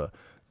room or the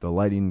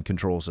lighting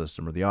control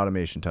system or the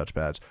automation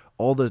touchpads,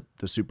 all the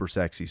super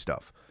sexy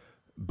stuff.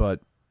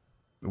 But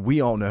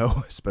we all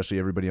know, especially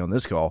everybody on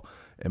this call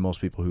and most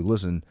people who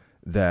listen,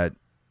 that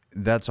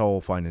that's all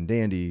fine and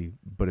dandy.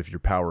 But if your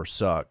power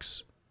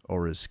sucks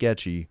or is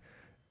sketchy,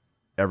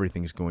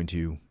 everything's going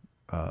to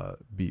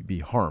be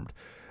harmed.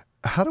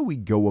 How do we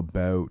go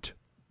about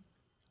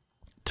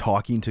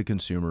talking to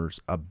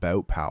consumers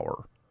about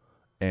power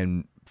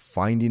and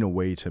finding a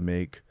way to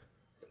make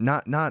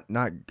not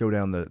go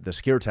down the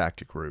scare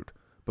tactic route,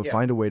 but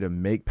find a way to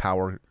make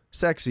power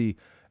sexy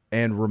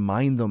and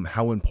remind them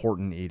how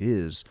important it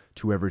is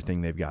to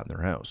everything they've got in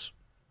their house?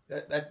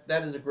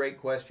 That is a great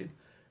question.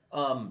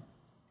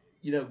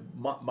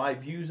 My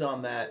views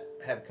on that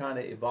have kind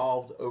of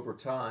evolved over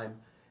time,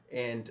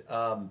 and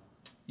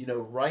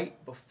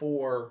right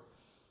before,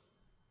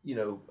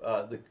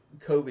 the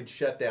COVID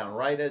shutdown,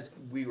 right as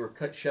we were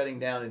shutting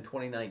down in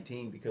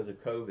 2019 because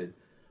of COVID,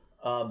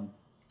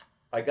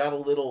 I got a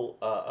little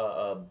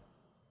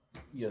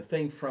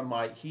thing from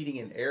my heating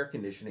and air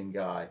conditioning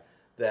guy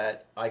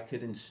that I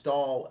could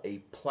install a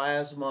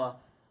plasma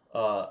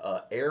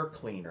air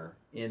cleaner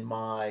in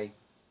my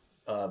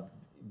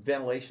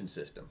ventilation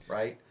system,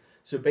 right?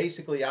 So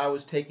basically, I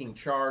was taking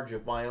charge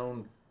of my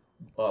own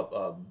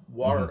air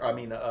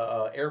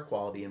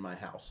quality in my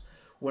house.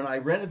 When I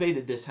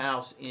renovated this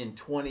house in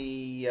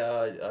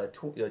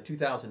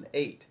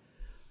 2008,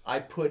 I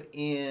put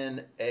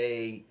in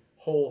a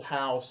whole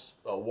house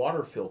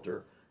water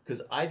filter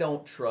because I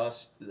don't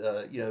trust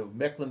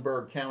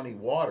Mecklenburg County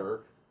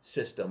water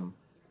system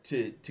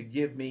to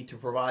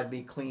provide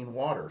me clean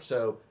water.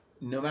 So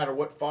no matter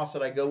what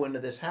faucet I go into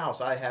this house,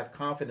 I have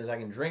confidence I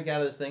can drink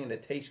out of this thing and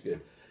it tastes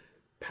good.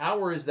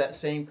 Power is that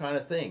same kind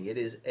of thing.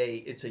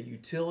 It's a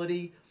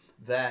utility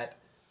that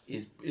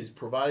is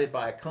provided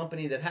by a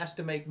company that has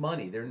to make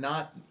money. They're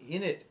not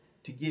in it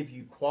to give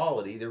you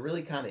quality. They're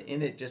really kind of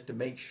in it just to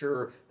make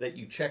sure that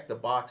you check the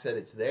box that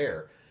it's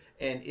there.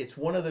 And it's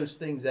one of those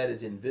things that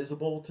is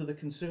invisible to the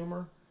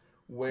consumer,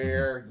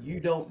 where you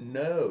don't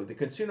know, the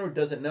consumer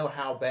doesn't know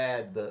how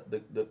bad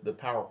the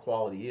power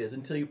quality is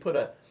until you put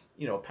a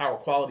power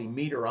quality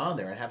meter on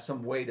there and have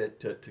some way to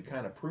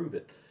kind of prove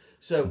it.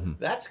 So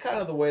that's kind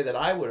of the way that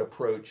I would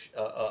approach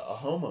a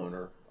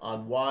homeowner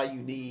on why you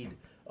need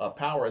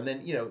power. And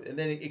then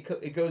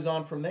it goes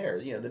on from there.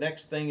 The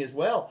next thing is,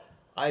 well,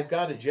 I've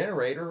got a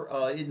generator.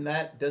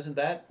 Doesn't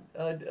that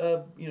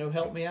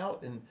help me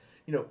out? And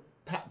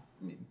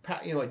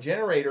a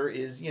generator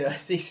is, I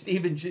see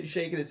Stephen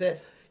shaking his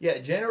head. Yeah,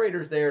 a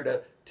generator's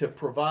there to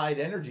provide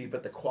energy,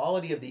 but the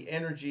quality of the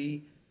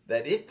energy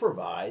that it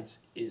provides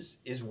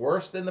is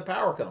worse than the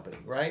power company,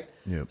 right?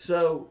 Yep.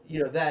 So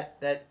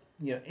that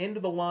end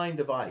of the line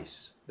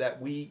device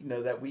that we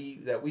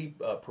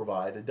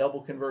provide, a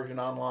double conversion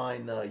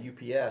online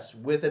UPS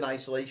with an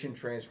isolation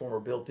transformer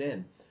built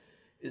in,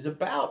 is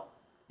about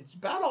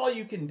all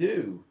you can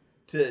do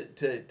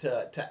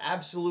to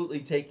absolutely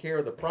take care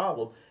of the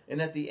problem.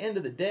 And at the end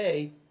of the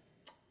day,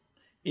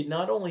 it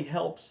not only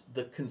helps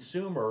the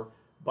consumer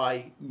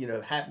by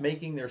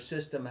making their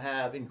system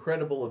have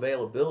incredible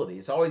availability.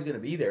 It's always going to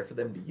be there for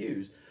them to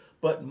use,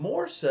 but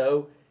more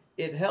so,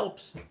 it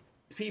helps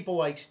people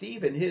like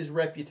Stephen, his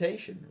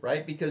reputation,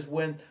 right? Because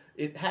when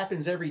it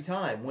happens every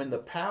time, when the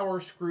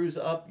power screws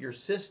up your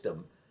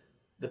system,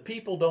 the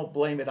people don't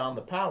blame it on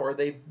the power;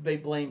 they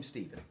blame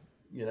Stephen.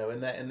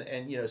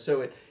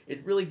 So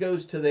it really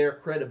goes to their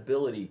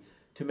credibility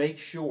to make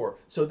sure.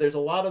 So there's a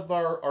lot of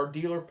our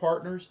dealer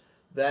partners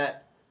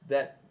that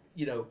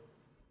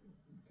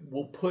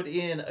will put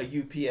in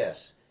a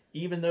UPS,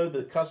 even though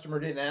the customer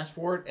didn't ask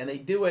for it, and they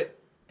do it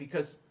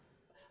because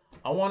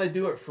I want to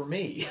do it for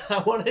me. I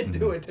want to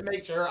do it to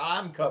make sure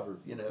I'm covered,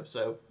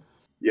 so.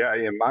 Yeah,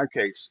 in my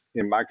case,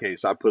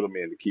 I put them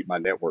in to keep my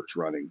networks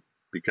running,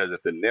 because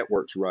if the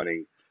network's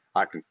running,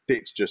 I can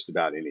fix just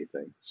about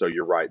anything. So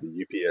you're right, the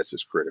UPS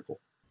is critical.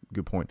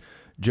 Good point.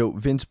 Joe,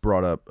 Vince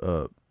brought up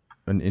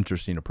an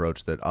interesting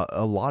approach that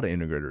a lot of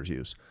integrators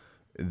use.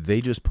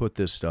 They just put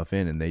this stuff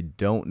in and they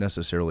don't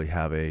necessarily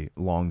have a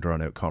long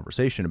drawn out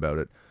conversation about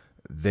it.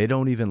 They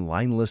don't even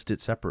line list it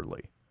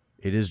separately.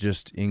 It is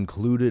just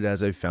included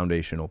as a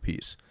foundational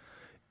piece.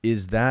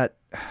 Is that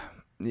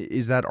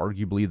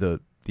arguably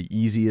the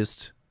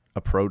easiest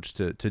approach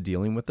to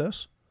dealing with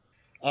this?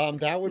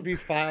 That would be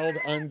filed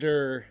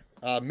under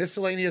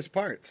miscellaneous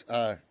parts.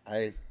 I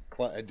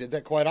did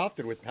that quite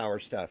often with power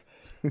stuff,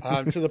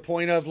 to the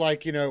point of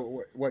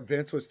what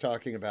Vince was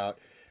talking about.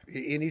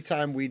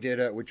 Anytime we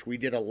did which we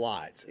did a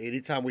lot,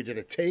 anytime we did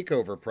a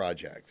takeover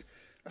project,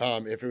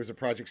 if it was a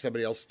project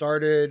somebody else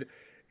started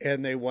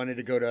and they wanted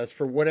to go to us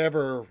for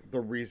whatever the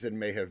reason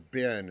may have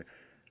been,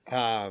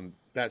 that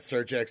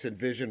Surgex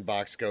Envision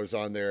box goes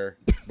on there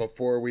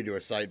before we do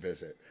a site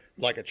visit,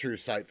 like a true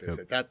site visit.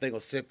 Yep. That thing will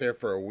sit there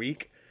for a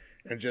week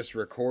and just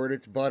record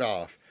its butt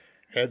off.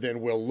 And then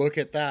we'll look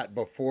at that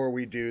before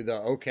we do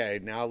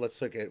now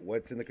let's look at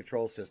what's in the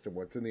control system,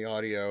 what's in the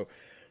audio.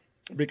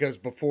 Because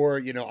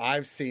before,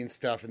 I've seen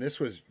stuff, and this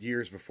was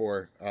years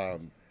before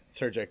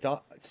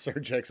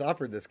Surgex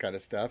offered this kind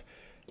of stuff,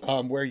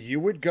 where you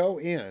would go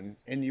in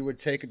and you would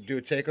do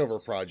a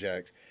takeover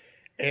project,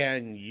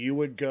 and you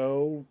would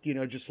go,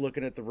 just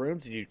looking at the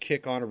rooms, and you'd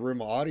kick on a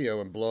room of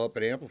audio and blow up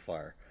an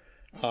amplifier.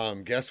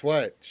 Guess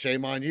what?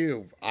 Shame on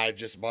you. I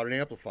just bought an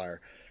amplifier.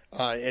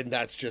 And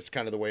that's just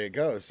kind of the way it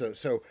goes.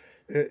 So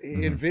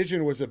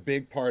Envision was a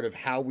big part of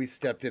how we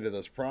stepped into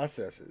those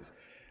processes.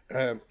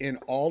 In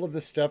all of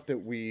the stuff that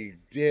we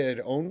did,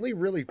 only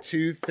really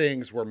two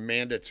things were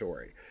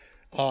mandatory.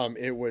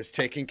 It was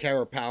taking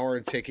care of power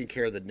and taking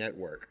care of the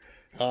network.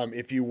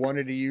 If you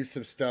wanted to use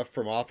some stuff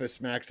from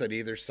Office Max on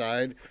either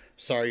side,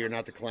 sorry, you're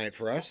not the client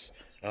for us.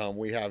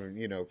 We have,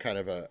 kind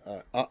of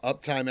a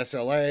uptime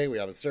SLA. We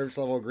have a service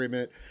level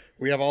agreement.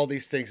 We have all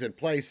these things in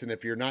place. And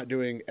if you're not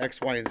doing X,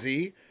 Y, and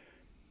Z,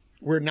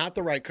 we're not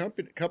the right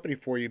company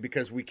for you,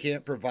 because we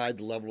can't provide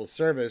the level of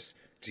service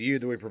to you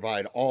that we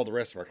provide all the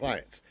rest of our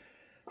clients.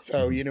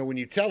 So, when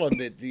you tell them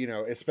that,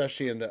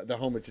 especially in the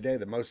home of today,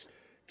 the most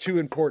two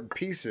important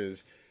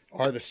pieces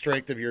are the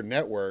strength of your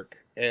network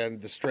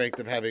and the strength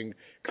of having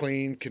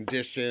clean,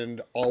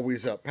 conditioned,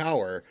 always up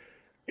power,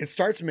 it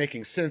starts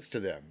making sense to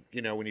them.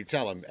 You know, when you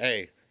tell them,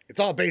 hey, it's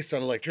all based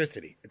on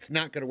electricity. It's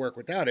not going to work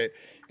without it.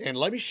 And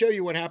let me show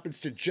you what happens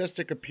to just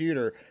a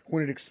computer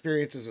when it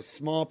experiences a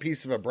small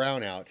piece of a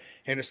brownout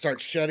and it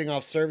starts shutting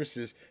off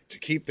services to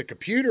keep the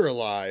computer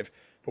alive.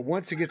 But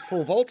once it gets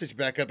full voltage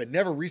back up, it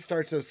never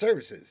restarts those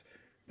services.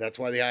 That's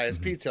why the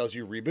ISP tells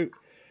you reboot.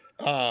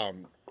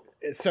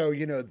 So,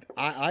 you know,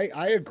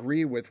 I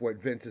agree with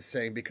what Vince is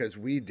saying because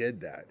we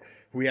did that.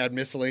 We had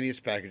miscellaneous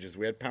packages.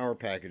 We had power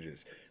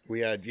packages. We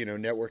had, you know,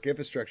 network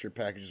infrastructure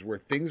packages where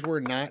things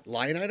were not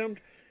line itemed.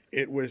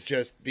 It was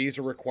just, these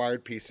are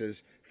required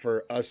pieces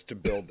for us to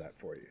build that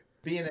for you.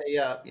 Being an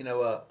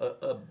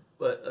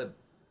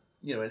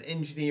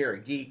engineer, a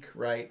geek,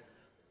 right?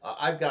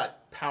 I've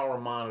got power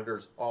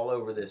monitors all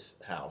over this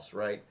house,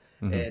 right?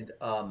 And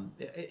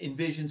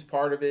Envision's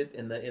part of it,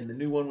 and the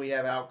new one we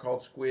have out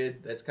called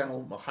Squid, that's kind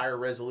of a higher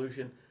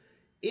resolution.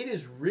 It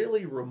is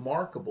really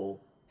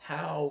remarkable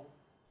how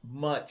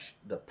much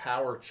the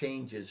power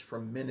changes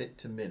from minute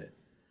to minute.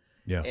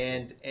 Yeah.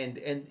 And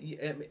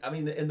I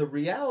mean, and the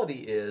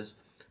reality is,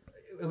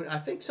 I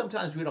think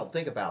sometimes we don't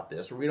think about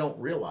this or we don't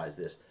realize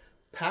this.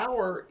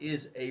 Power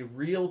is a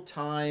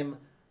real-time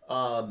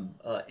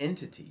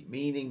entity,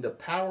 meaning the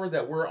power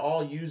that we're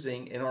all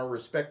using in our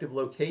respective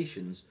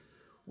locations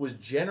was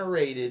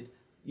generated,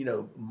 you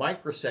know,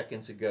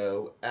 microseconds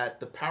ago at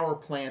the power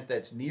plant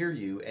that's near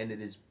you, and it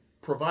is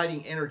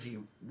providing energy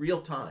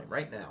real time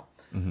right now.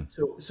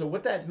 So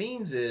what that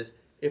means is,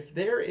 if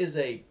there is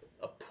a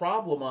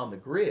problem on the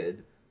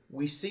grid,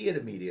 we see it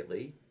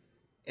immediately,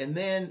 and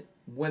then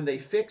when they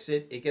fix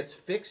it, it gets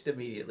fixed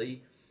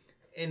immediately.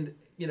 And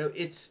you know,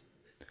 it's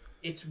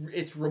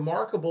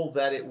remarkable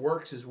that it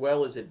works as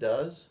well as it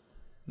does,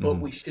 but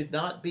we should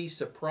not be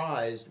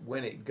surprised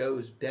when it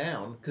goes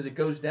down, because it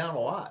goes down a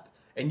lot.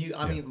 And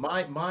I mean,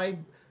 my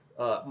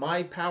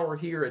power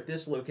here at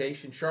this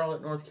location,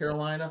 Charlotte, North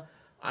Carolina,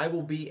 I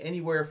will be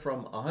anywhere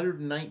from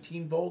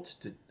 119 volts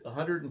to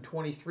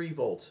 123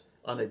 volts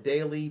on a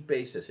daily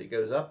basis. It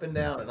goes up and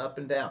down and up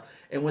and down.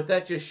 And what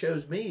that just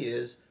shows me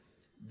is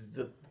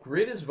the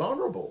grid is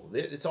vulnerable.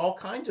 It's all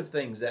kinds of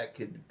things that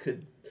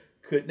could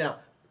now,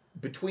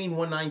 between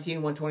 119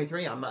 and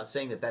 123, I'm not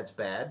saying that that's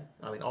bad.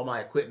 I mean, all my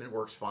equipment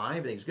works fine.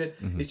 Everything's good.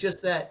 It's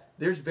just that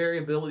there's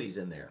variabilities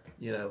in there,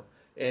 you know.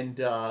 And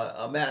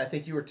Matt, I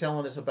think you were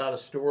telling us about a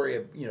story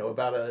of, you know,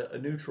 about a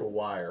neutral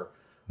wire,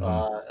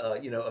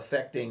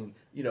 affecting.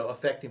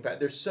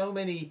 There's so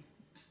many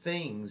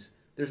things.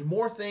 There's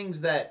more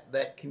things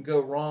that can go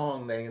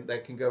wrong than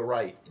that can go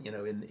right, you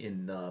know,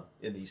 in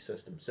these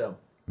systems. So.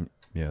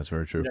 Yeah, that's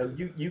very true. You know,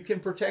 you can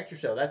protect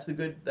yourself. That's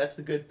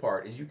the good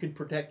part, is you can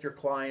protect your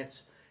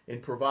clients and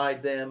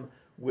provide them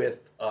with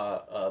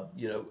a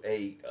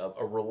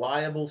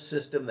reliable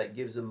system that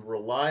gives them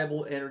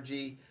reliable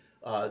energy,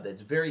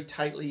 that's very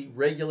tightly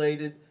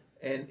regulated,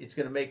 and it's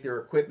going to make their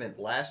equipment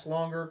last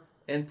longer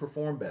and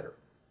perform better.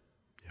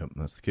 Yep,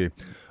 that's the key.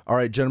 All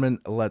right, gentlemen,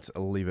 let's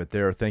leave it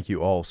there. Thank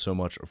you all so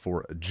much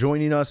for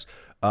joining us.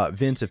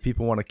 Vince, if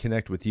people want to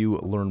connect with you,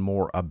 learn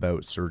more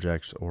about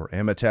Surgex or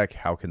Amatec,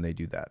 how can they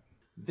do that?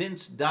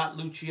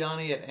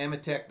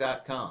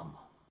 Vince.Luciani@amatec.com.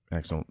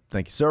 Excellent.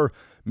 Thank you, sir.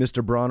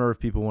 Mr. Bronner, if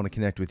people want to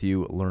connect with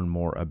you, learn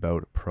more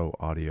about Pro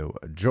Audio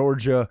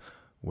Georgia,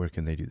 where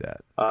can they do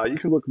that? You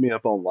can look me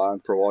up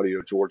online,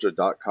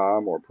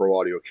 proaudiogeorgia.com or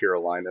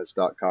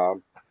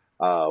proaudiocarolinas.com.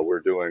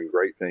 We're doing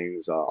great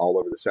things all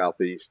over the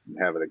Southeast and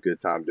having a good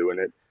time doing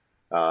it.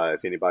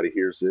 If anybody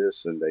hears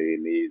this and they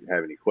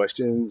have any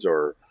questions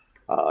or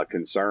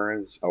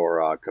concerns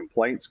or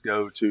complaints,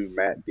 go to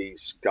Matt D.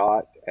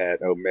 Scott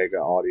at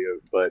Omega Audio.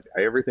 But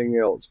everything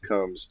else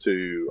comes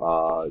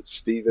to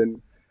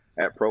Stephen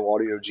at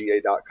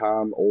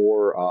proaudioga.com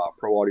or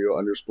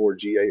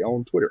proaudio_GA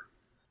on Twitter.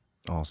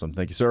 Awesome.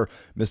 Thank you, sir.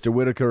 Mr.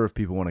 Whitaker, if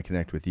people want to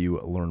connect with you,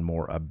 learn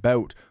more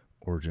about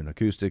Origin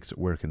Acoustics,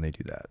 where can they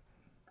do that?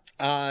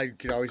 You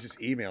can always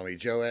just email me,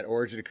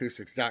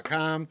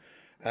 joe@originacoustics.com.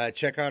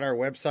 Check out our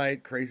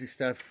website, crazy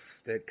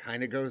stuff that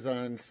kind of goes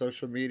on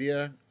social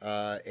media.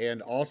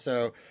 And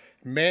also,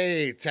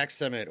 May Tech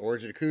Summit,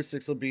 Origin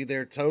Acoustics will be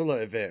there.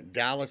 TOLA event,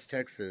 Dallas,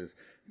 Texas,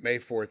 May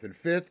 4th and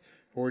 5th.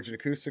 Origin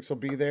Acoustics will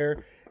be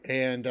there.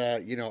 And,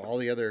 all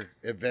the other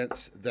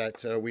events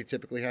that we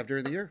typically have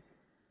during the year.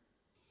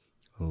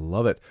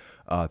 Love it.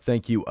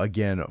 Thank you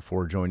again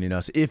for joining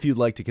us. If you'd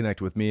like to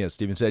connect with me, as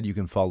Steven said, you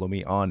can follow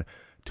me on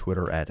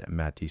Twitter at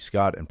Matt D.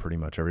 Scott and pretty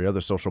much every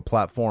other social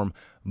platform.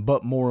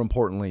 But more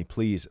importantly,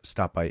 please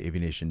stop by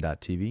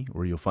avnation.tv,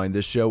 where you'll find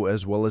this show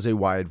as well as a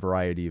wide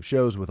variety of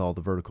shows with all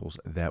the verticals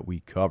that we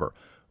cover.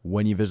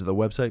 When you visit the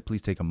website,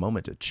 please take a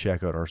moment to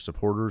check out our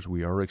supporters.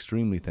 We are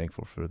extremely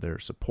thankful for their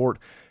support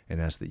and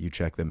ask that you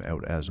check them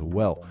out as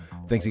well.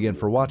 Thanks again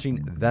for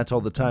watching. That's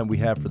all the time we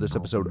have for this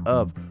episode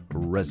of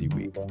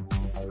ResiWeek.